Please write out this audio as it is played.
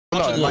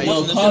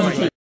Yo,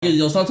 concentrate.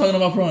 Yo, stop talking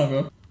about Prime,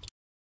 bro.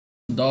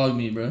 Dog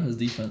me, bro. His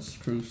defense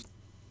cruise.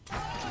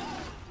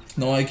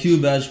 No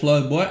IQ, badge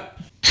plug, boy.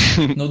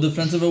 No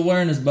defensive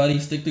awareness, buddy.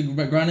 Stick to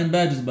grinding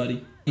badges,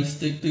 buddy.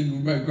 Stick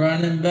to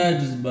grinding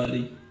badges,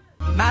 buddy.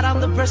 Not I'm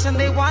the person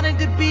they wanted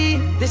to be.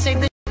 This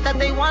ain't the that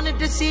they wanted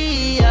to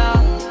see.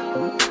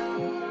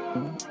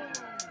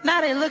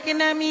 Now they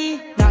looking at me.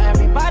 Now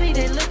everybody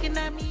they looking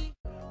at me.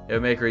 Yo,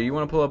 Maker, you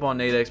want to pull up on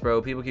NaDeXe,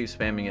 bro? People keep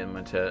spamming it in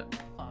my chat.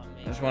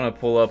 I just want to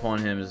pull up on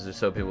him just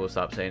so people will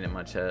stop saying it in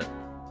my chat.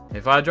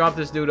 If I drop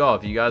this dude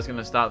off, you guys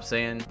gonna stop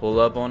saying pull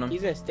up on him?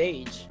 He's in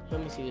stage.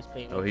 Let me see this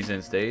playing. Oh, he's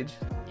in stage?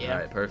 Yeah.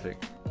 Alright,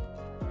 perfect.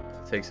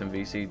 Take some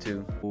VC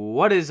too.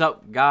 What is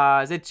up,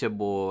 guys? It's your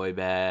boy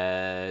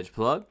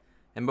BadgePlug.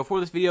 And before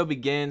this video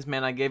begins,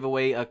 man, I gave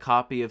away a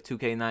copy of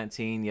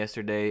 2K19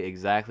 yesterday,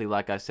 exactly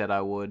like I said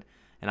I would.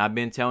 And I've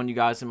been telling you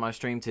guys in my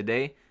stream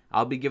today,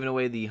 I'll be giving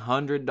away the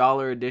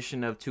 $100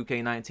 edition of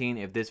 2K19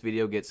 if this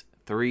video gets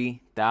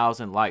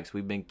 3,000 likes.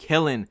 We've been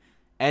killing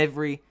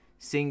every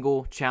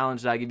single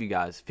challenge that I give you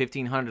guys.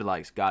 1,500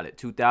 likes, got it.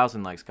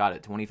 2,000 likes, got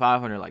it.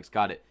 2,500 likes,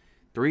 got it.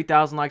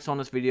 3,000 likes on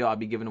this video, I'll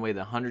be giving away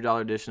the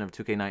 $100 edition of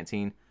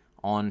 2K19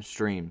 on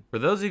stream. For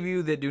those of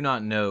you that do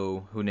not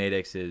know who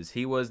NaDeXe is,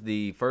 he was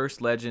the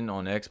first legend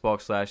on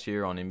Xbox last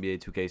year on NBA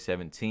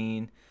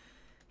 2K17.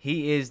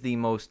 He is the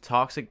most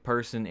toxic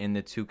person in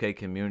the 2K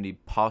community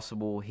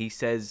possible. He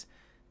says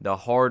the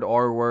hard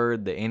R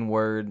word, the N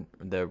word,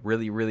 the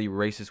really, really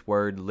racist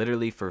word,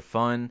 literally for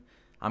fun.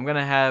 I'm going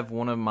to have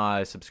one of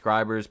my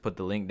subscribers put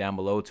the link down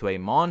below to a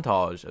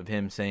montage of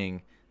him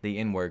saying the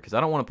N word, because I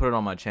don't want to put it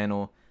on my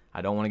channel.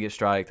 I don't want to get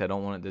striked. I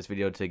don't want this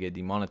video to get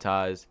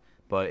demonetized.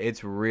 But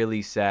it's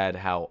really sad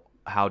how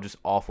just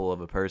awful of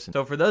a person.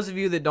 So for those of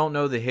you that don't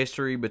know the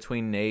history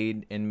between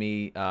Nade and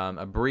me,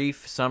 a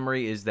brief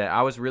summary is that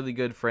I was really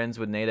good friends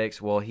with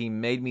NaDeXe. Well, he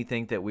made me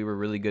think that we were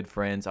really good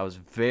friends. I was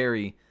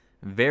very,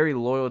 very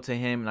loyal to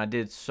him, and I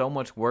did so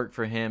much work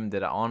for him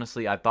that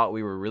honestly I thought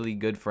we were really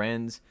good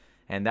friends.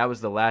 And that was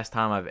the last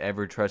time I've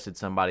ever trusted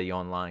somebody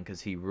online,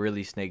 because he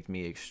really snaked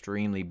me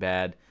extremely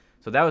bad.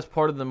 So that was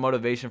part of the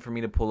motivation for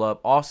me to pull up.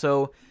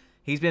 Also,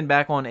 he's been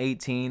back on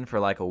 18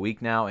 for like a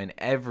week now, and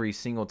every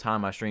single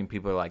time I stream,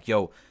 people are like,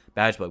 yo,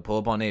 BadgePlug, pull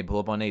up on Nade, pull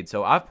up on Nade.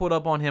 So I've pulled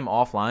up on him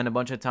offline a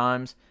bunch of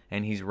times,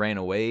 and he's ran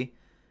away.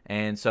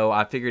 And so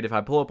I figured if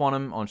I pull up on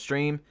him on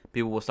stream,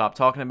 people will stop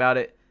talking about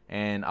it,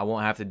 and I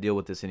won't have to deal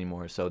with this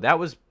anymore. So that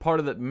was part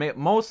of the,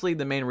 mostly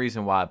the main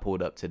reason why I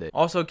pulled up today.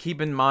 Also,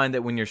 keep in mind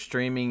that when you're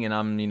streaming and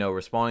I'm,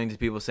 responding to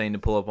people saying to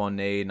pull up on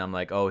Nade, and I'm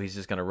like, oh, he's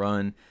just going to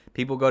run.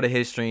 People go to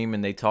his stream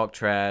and they talk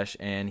trash,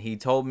 and he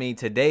told me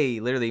today,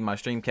 literally my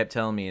stream kept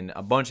telling me, and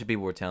a bunch of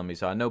people were telling me,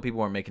 so I know people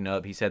weren't making it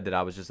up. He said that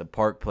I was just a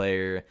park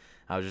player,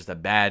 I was just a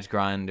badge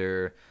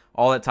grinder,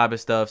 all that type of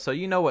stuff. So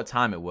you know what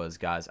time it was,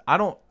 guys. I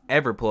don't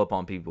ever pull up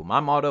on people.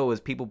 My motto is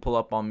people pull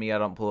up on me, I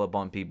don't pull up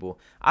on people.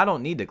 I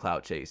don't need to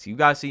clout chase. You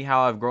guys see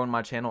how I've grown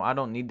my channel. I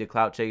don't need to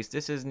clout chase.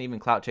 This isn't even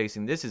clout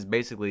chasing. This is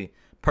basically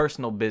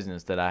personal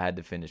business that I had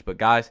to finish. But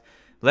guys,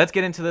 let's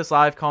get into this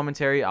live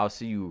commentary. I'll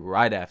see you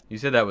right after. You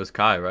said that was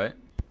Kai, right?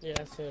 Yeah,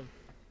 that's him.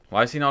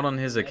 Why is he not on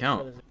his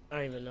account? I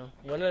don't even know.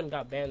 One of them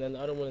got banned, and the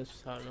other one is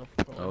just, I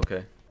don't know.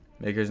 Okay.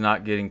 Maker's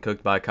not getting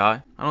cooked by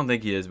Kai? I don't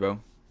think he is, bro.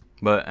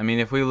 But, I mean,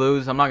 if we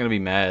lose, I'm not going to be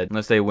mad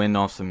unless they win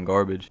off some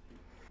garbage.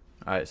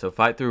 Alright, so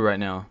fight through right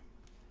now.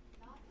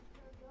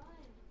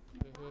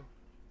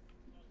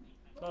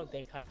 I don't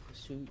think I can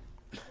shoot.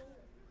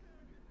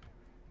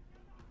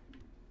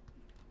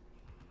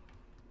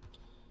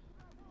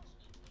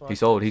 He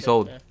sold, he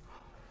sold.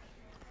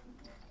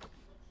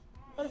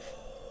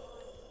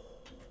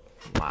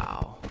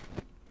 Wow.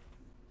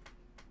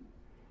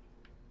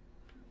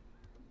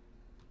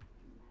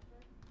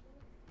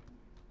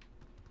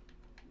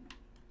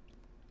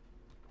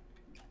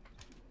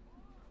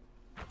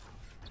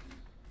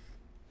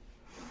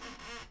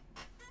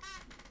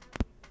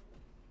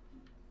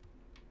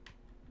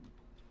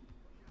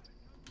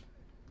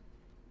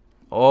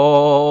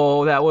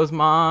 Oh, that was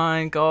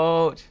mine,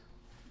 coach.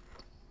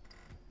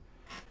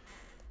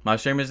 My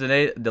stream is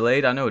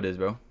delayed. I know it is,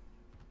 bro.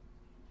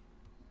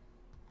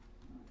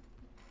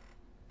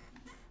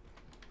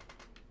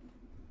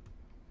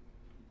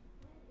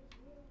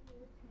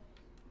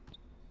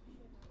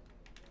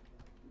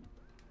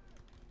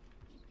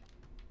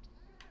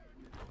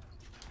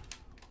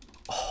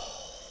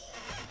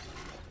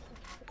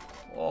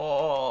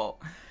 Oh,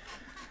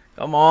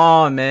 come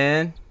on,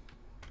 man.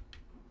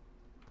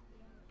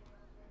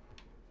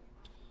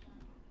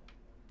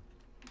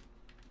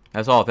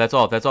 That's off, that's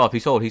off, that's off. He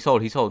sold, he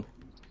sold, he sold.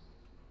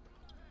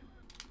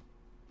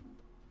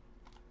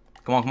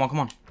 Come on, come on, come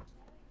on.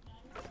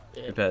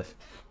 Yeah. Good pass.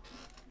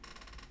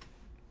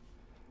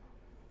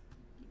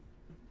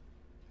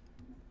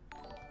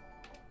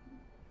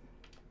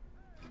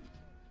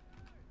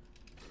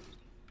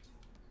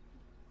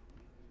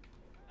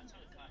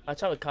 I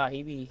try with Kai,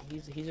 he's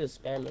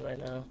just spamming right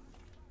now.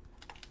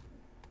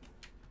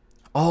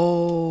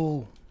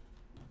 Oh.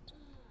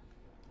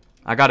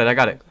 I got it, I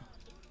got it.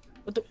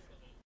 What the?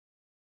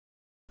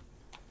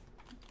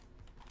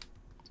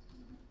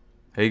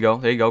 There you go.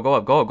 There you go. Go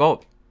up. Go up. Go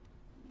up.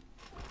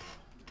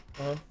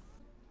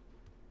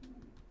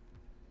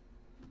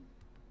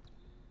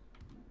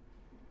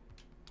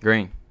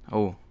 Green.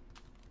 Oh.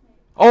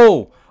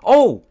 Oh.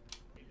 Oh.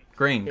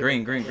 Green.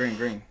 Green. Green. Green.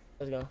 Green.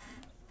 Let's go.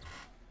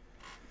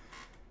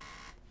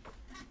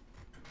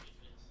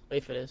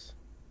 Wait for this.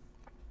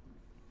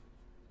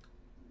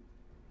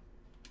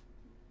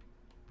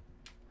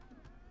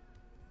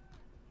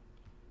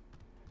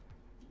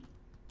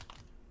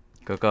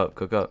 Cook up.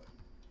 Cook up.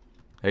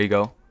 There you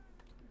go.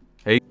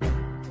 There you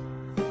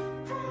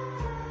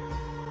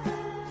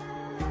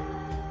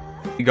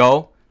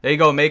go. There you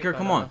go, Maker.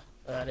 Come on.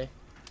 Got it.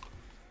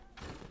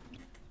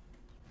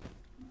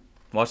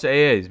 Watch the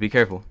AAs. Be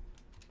careful.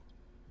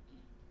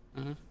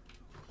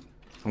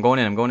 I'm going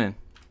in. I'm going in.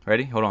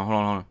 Ready? Hold on. Hold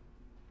on. Hold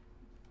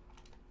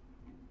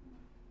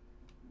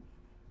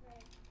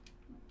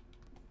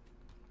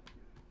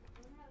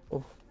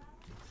on. Oh.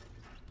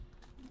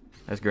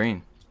 That's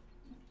green.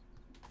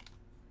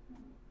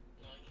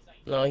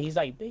 No, he's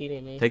like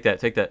baiting me. Take that.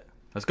 Take that.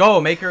 Let's go,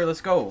 Maker.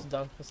 Let's go. It's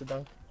done. It's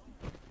done.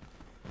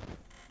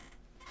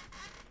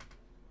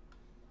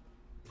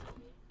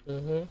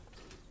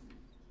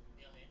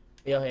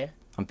 Yeah, here.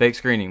 I'm fake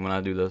screening when I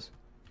do those.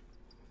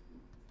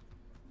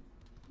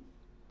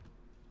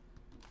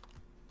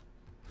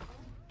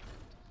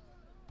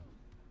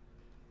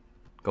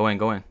 Go in,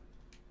 go in.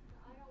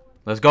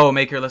 Let's go,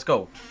 Maker. Let's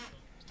go.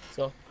 Let's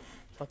go.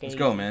 Fucking Let's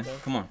go, man.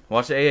 Come on.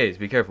 Watch the AAs.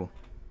 Be careful.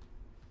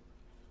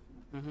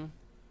 Whew,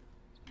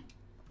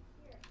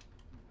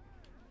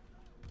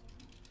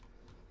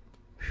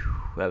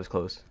 that was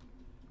close.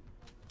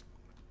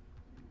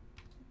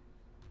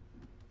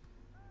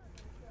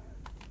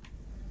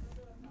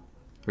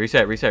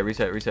 Reset, reset,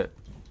 reset, reset.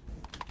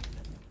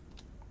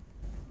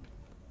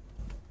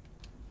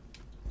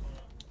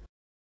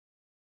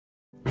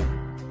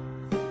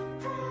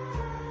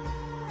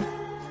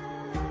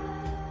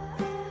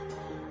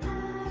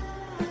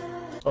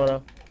 Hold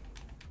on.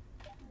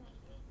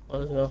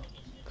 Let's go.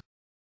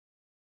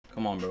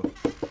 Come on, bro.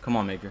 Come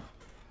on, Maker.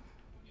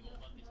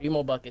 3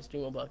 more buckets. 3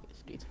 more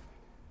buckets. Dude.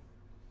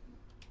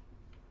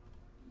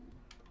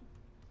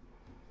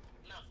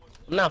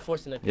 I'm not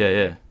forcing it. Yeah,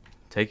 yeah.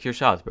 Take your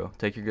shots, bro.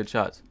 Take your good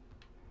shots.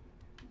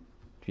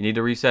 If you need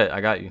to reset,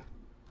 I got you.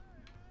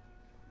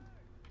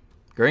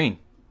 Green.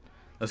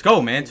 Let's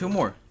go, man. 2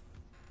 more.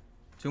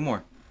 2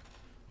 more.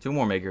 2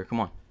 more, Maker.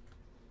 Come on.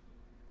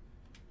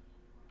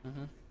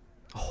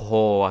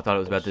 Oh, I thought it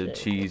was about to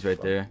cheese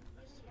right there.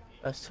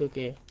 That's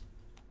 2K.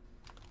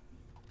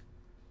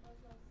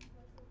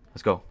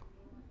 Let's go.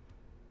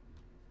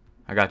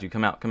 I got you.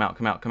 Come out. Come out.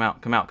 Come out. Come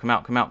out. Come out. Come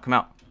out. Come out. Come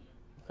out.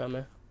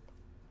 Coming.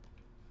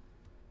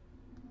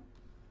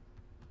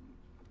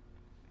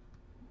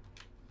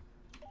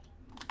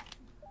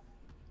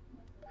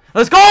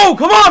 Let's go!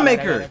 Come on,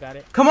 Maker! Got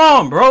it. Come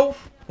on, bro!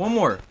 One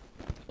more.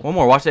 One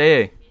more. Watch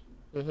the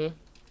AA.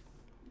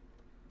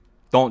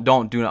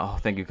 Don't do not. Oh,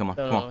 thank you. Come on.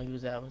 Come on. He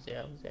was out. He was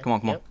there. Come on,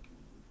 come on.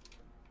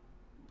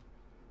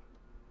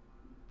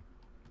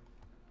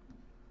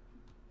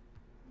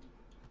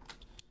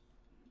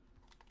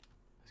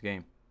 This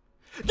game.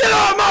 Get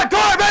off my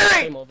car,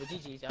 baby! Game over.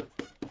 GG's, y'all.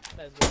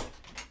 Let's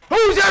go.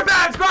 Who's your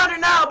badge grinder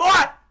now,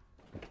 boy?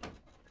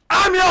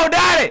 I'm your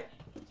daddy!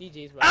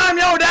 GG's, bro. I'm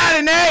your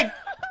daddy, Nate!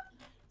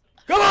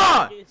 Come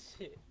on! Good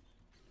shit.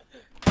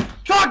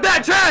 Talk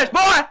that trash,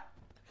 boy!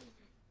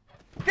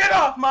 Get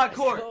off my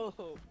court!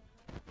 Go.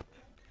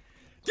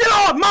 Get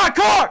off my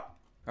court!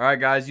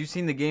 Alright, guys, you've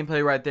seen the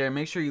gameplay right there.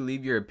 Make sure you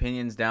leave your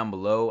opinions down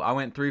below. I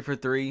went 3 for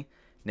 3.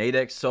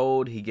 NaDeXe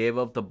sold. He gave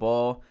up the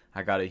ball.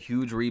 I got a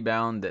huge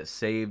rebound that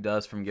saved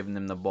us from giving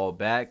them the ball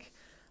back.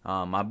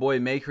 My boy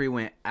Makery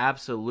went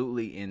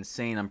absolutely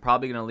insane. I'm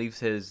probably going to leave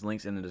his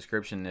links in the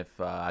description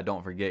if I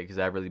don't forget because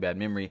I have really bad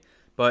memory.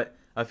 But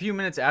a few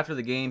minutes after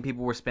the game,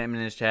 people were spamming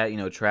in his chat, you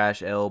know,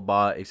 trash, L,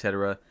 bot,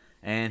 etc.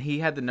 And he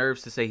had the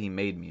nerves to say he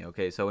made me,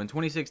 okay? So in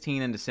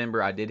 2016 in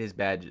December, I did his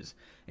badges.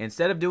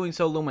 Instead of doing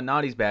so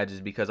Illuminati's badges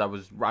because I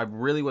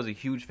really was a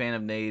huge fan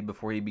of Nade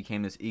before he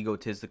became this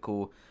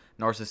egotistical,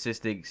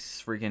 narcissistic,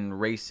 freaking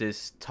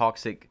racist,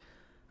 toxic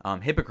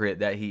hypocrite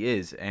that he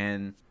is.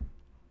 And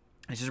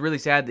it's just really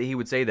sad that he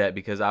would say that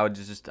because I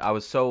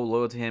was so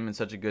loyal to him and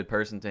such a good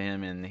person to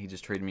him, and he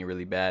just treated me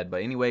really bad.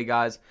 But anyway,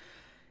 guys,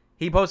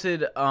 he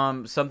posted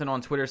something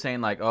on Twitter saying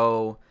like,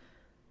 oh,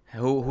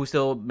 who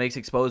still makes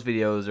exposed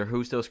videos or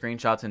who still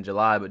screenshots in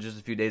July. But just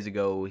a few days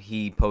ago,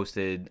 he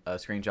posted a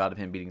screenshot of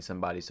him beating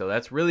somebody. So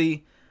that's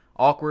really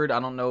awkward. I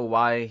don't know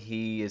why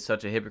he is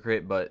such a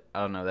hypocrite, but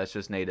I don't know. That's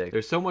just NaDeXe.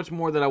 There's so much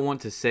more that I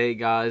want to say,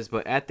 guys,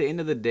 but at the end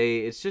of the day,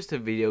 it's just a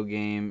video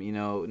game. You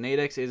know,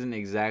 NaDeXe isn't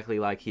exactly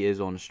like he is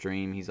on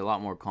stream. He's a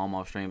lot more calm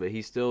off stream, but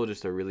he's still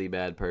just a really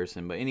bad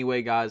person. But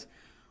anyway, guys,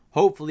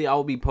 hopefully I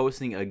will be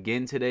posting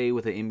again today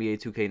with an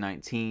NBA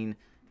 2K19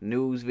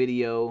 news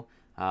video.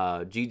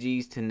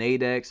 GG's to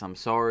NaDeXe. I'm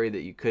sorry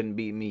that you couldn't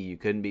beat me. You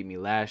couldn't beat me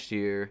last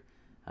year.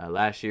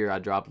 Last year I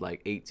dropped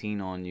like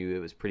 18 on you. It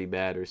was pretty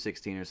bad, or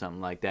 16 or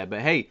something like that. But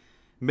hey,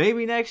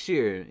 Maybe next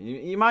year.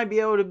 You might be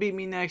able to beat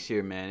me next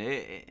year,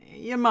 man.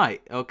 You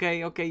might. Okay,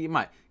 you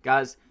might.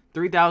 Guys,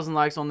 3,000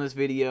 likes on this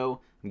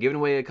video. I'm giving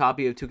away a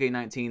copy of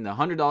 2K19, the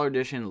 $100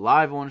 edition,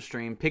 live on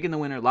stream. Picking the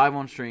winner live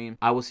on stream.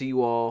 I will see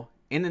you all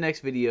in the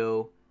next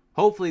video.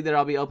 Hopefully that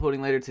I'll be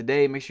uploading later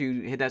today. Make sure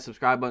you hit that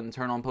subscribe button,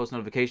 turn on post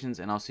notifications,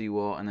 and I'll see you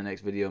all in the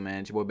next video, man.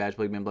 It's your boy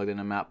BadgePlug, been plugged in.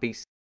 I'm out.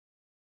 Peace.